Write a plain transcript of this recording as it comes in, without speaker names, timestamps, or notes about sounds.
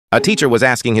A teacher was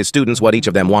asking his students what each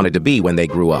of them wanted to be when they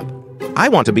grew up. I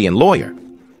want to be a lawyer.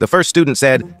 The first student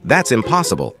said, that's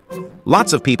impossible.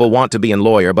 Lots of people want to be a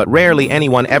lawyer, but rarely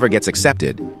anyone ever gets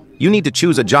accepted. You need to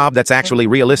choose a job that's actually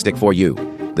realistic for you.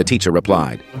 The teacher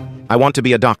replied, I want to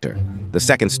be a doctor. The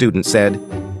second student said,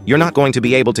 you're not going to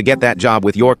be able to get that job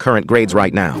with your current grades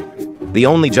right now. The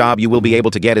only job you will be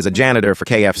able to get is a janitor for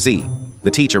KFC.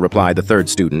 The teacher replied. The third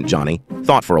student, Johnny,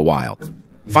 thought for a while.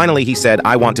 Finally, he said,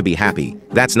 I want to be happy.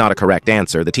 That's not a correct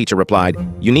answer. The teacher replied,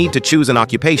 you need to choose an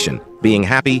occupation. Being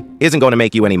happy isn't going to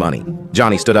make you any money.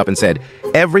 Johnny stood up and said,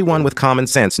 everyone with common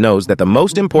sense knows that the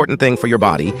most important thing for your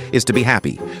body is to be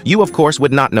happy. You, of course,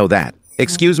 would not know that.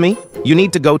 Excuse me? You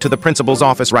need to go to the principal's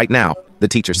office right now, the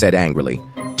teacher said angrily.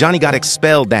 Johnny got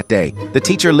expelled that day. The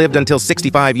teacher lived until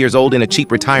 65 years old in a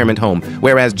cheap retirement home,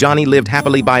 whereas Johnny lived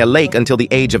happily by a lake until the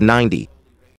age of 90.